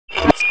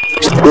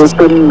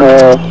Houston,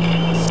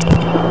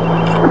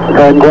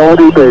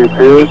 Tranquility Base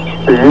here.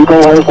 The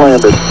Eagle has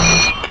landed.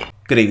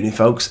 Good evening,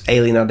 folks.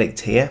 Alien Addict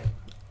here.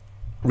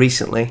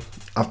 Recently,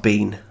 I've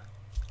been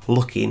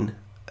looking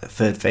at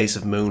Third Phase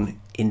of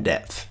Moon in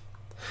depth,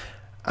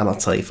 and I'll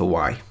tell you for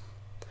why.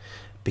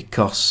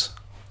 Because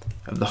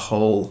of the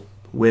whole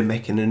we're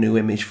making a new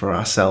image for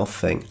ourselves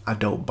thing. I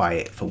don't buy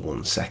it for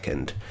 1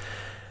 second.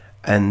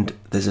 And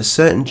there's a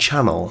certain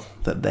channel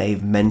that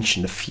they've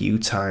mentioned a few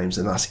times,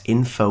 and that's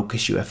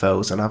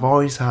InFocusUFOs, and I've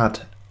always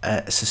had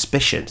a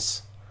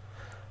suspicious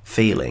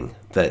feeling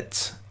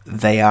that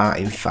they are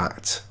in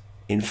fact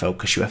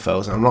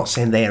InFocusUFOs. And I'm not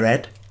saying they are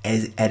Ed.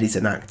 Ed is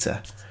an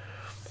actor.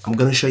 I'm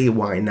going to show you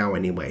why now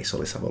anyway, so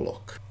let's have a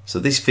look. So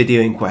this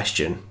video in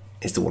question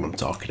is the one I'm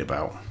talking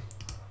about.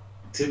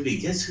 Timothy,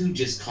 guess who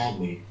just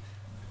called me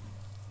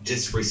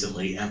just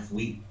recently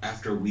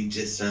after we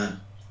just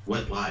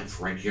went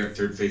live right here at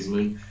Third Phase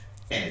Moon?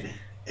 Ed.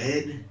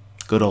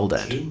 Good old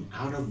Ed. Came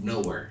out of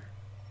nowhere.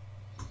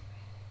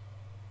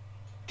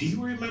 Do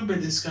you remember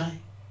this guy?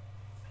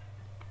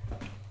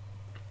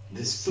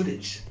 This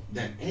footage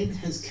that Ed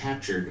has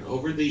captured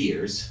over the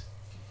years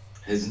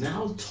has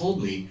now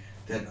told me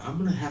that I'm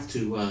going to have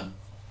to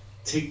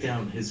take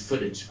down his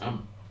footage.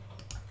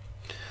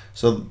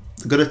 So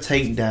they're going to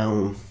take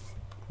down,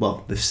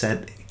 well, they've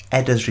said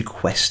Ed has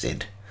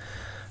requested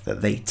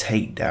that they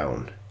take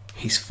down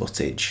his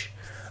footage,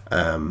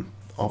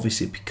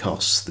 obviously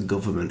because the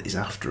government is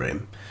after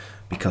him,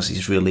 because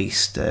he's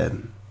released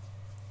the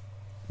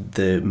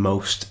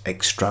most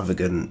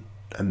extravagant,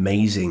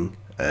 amazing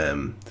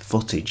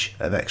footage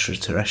of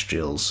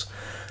extraterrestrials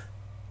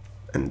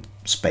and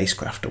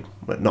spacecraft,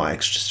 but not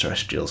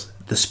extraterrestrials,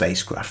 the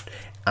spacecraft,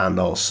 and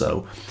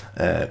also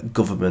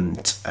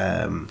government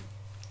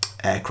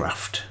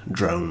aircraft,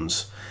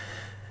 drones.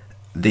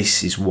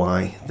 This is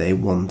why they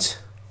want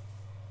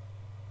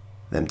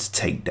them to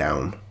take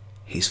down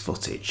his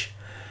footage.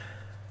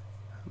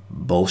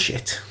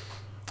 Bullshit.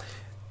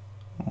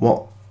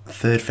 What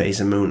Third Phase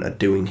of Moon are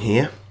doing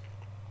here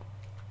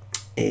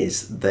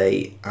is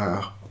they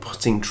are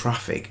putting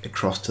traffic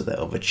across to the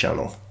other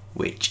channel,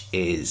 which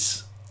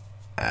is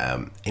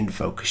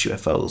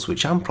InFocusUFOs,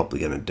 which I'm probably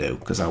going to do,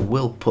 because I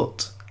will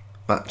put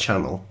that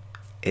channel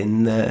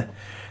in the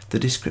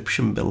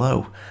description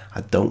below.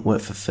 I don't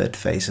work for Third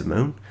Phase of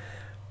Moon,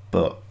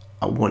 but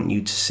I want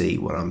you to see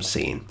what I'm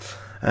seeing.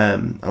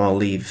 And I'll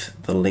leave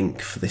the link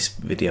for this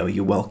video.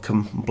 You're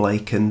welcome,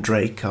 Blake and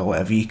Drake, or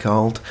whatever you're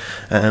called.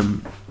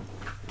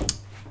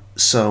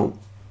 So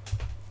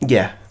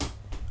yeah,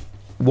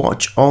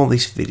 watch all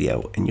this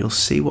video and you'll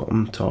see what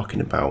I'm talking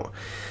about.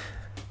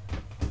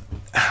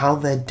 How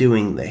they're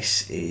doing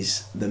this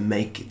is they're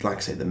making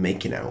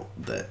out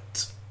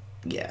that,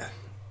 yeah,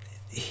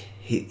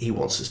 he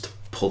wants us to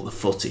pull the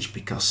footage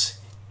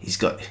because he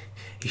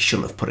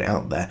shouldn't have put it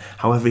out there.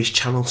 However, his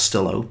channel's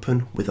still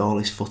open with all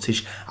his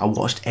footage. I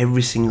watched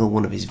every single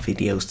one of his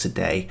videos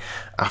today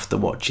after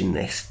watching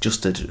this,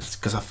 just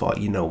because I thought,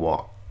 you know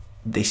what,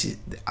 this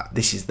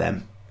is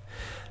them.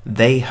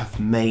 They have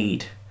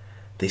made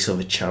this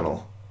other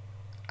channel,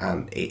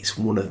 and it's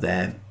one of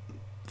their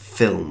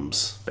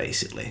films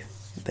basically.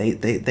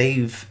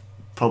 They've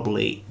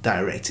probably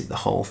directed the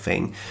whole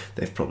thing.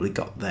 They've probably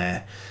got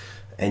their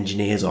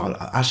engineers, or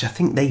actually I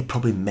think they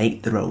probably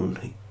make their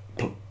own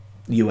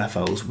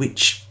UFOs,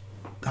 which,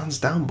 hands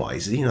down,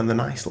 boys, you know, they're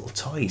nice little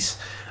toys.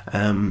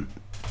 But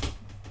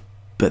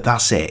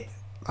that's it.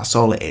 That's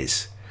all it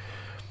is.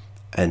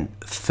 And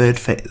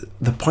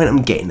the point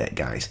I'm getting at,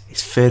 guys,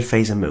 is Third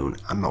Phase of Moon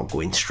are not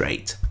going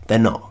straight. They're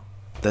not.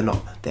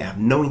 They have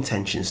no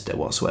intentions to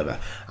whatsoever.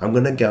 I'm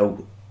gonna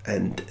go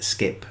and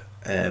skip.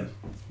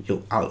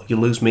 You'll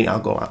lose me. I'll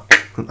go at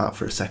that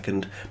for a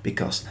second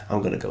because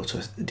I'm gonna go to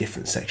a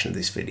different section of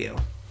this video.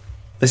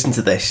 Listen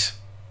to this.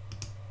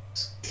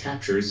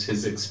 Captures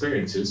his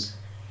experiences.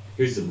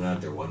 Here's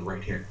another one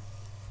right here.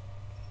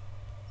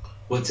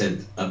 What's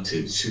Ed up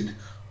to? Should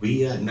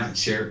we not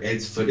share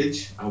Ed's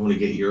footage? I want to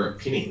get your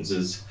opinions.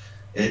 Is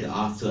Ed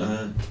off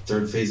the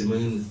Third Phase of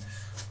Moon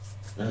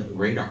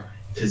radar?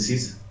 Because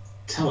he's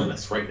telling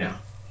us right now,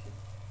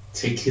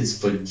 take his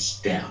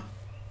footage down.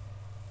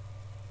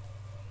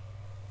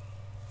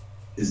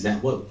 Is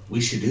that what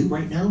we should do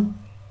right now?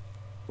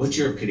 What's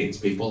your opinions,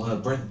 people?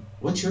 Brent,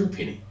 what's your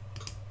opinion?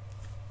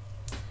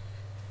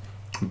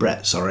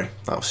 Brett, sorry,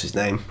 that was his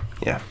name.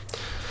 Yeah.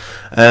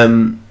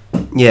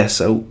 Yeah,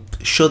 so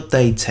should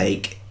they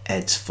take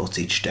Ed's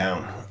footage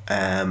down?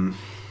 Come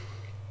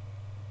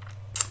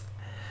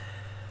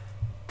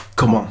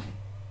on,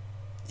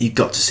 you've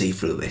got to see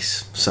through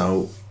this.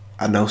 So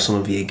I know some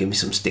of you give me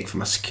some stick for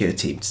my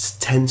Security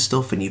 10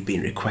 stuff, and you've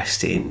been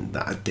requesting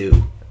that I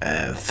do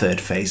Third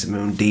Phase of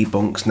Moon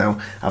debunks. Now,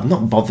 I've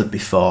not bothered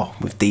before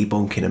with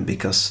debunking them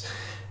because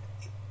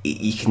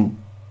you can,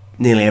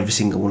 nearly every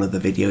single one of the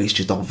videos is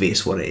just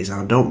obvious what it is.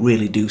 I don't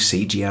really do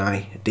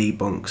CGI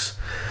debunks.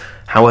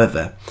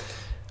 However,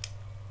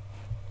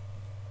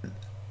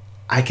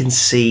 I can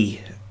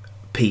see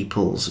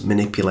people's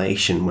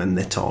manipulation when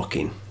they're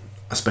talking,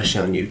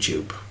 especially on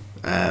YouTube.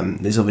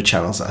 There's other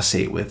channels that I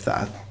see it with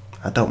that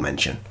I don't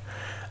mention.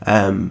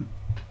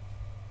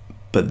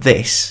 But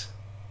this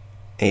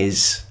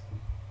is,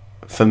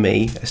 for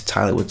me, as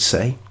Tyler would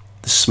say,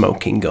 the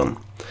smoking gun.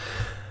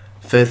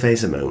 Third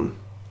Phase of Moon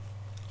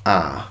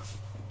are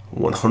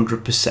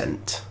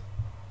 100%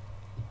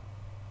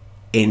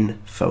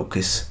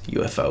 InFocus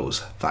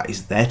UFOs. That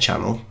is their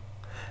channel.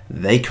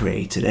 They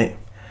created it.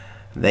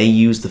 They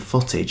use the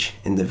footage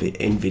in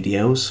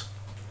videos,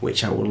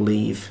 which I will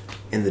leave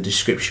in the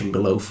description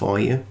below for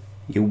you.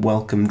 You're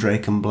welcome,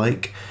 Drake and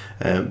Blake,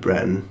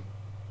 Brett and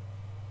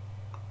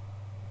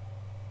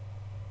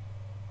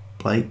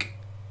Blake,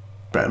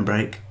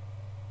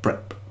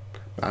 Brett.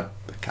 I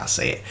can't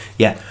say it.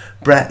 Yeah,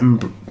 Brett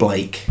and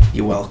Blake.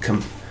 You're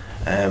welcome,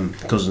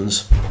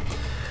 cousins.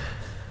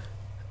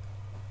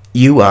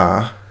 You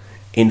are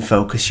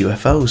InFocus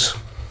UFOs.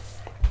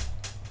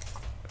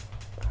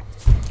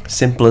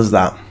 Simple as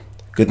that.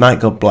 Good night,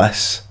 God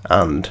bless,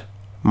 and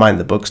mind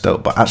the bugs,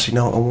 don't. But actually,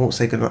 no, I won't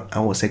say good night. I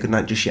won't say good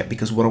night just yet,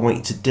 because what I want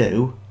you to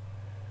do,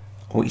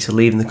 I want you to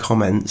leave in the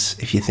comments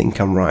if you think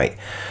I'm right.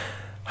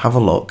 Have a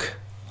look.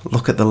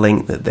 Look at the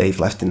link that they've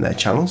left in their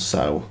channel.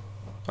 So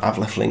I've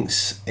left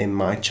links in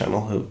my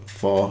channel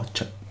for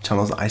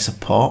channels that I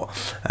support.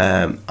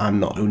 I'm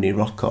not Uni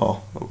Rock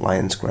or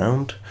Lions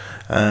Ground,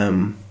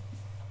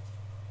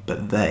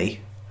 but they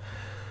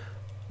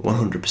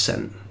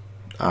 100%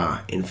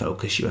 are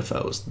InFocus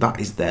UFOs. That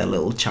is their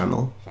little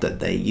channel that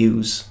they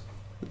use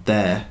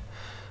their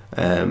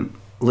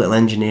little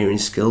engineering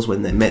skills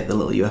when they make the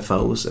little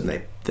UFOs, and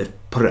they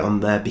put it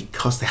on there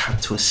because they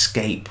had to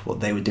escape what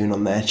they were doing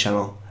on their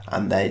channel,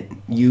 and they're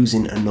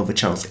using another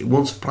channel. So it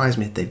won't surprise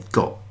me if they've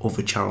got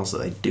other channels that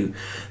they do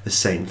the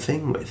same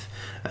thing with,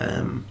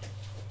 but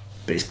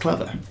it's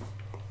clever.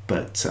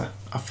 But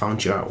I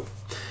found you out,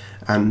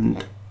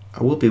 and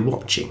I will be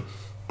watching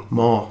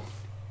more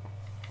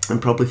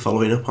and probably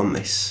following up on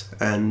this,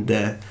 and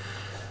I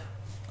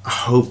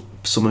hope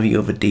some of you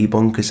other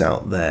debunkers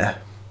out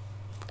there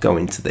go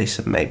into this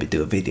and maybe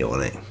do a video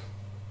on it.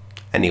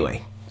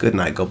 Anyway, good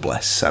night, God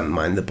bless, and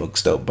mind the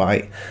bugs don't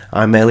bite.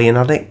 I'm Alien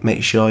Addict.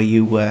 Make sure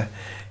you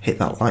hit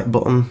that like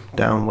button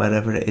down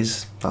wherever it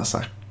is. That's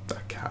I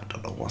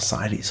don't know what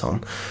side it's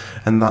on,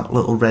 and that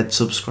little red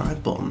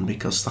subscribe button,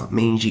 because that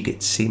means you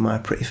get to see my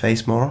pretty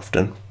face more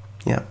often.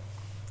 Yeah,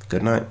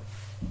 good night.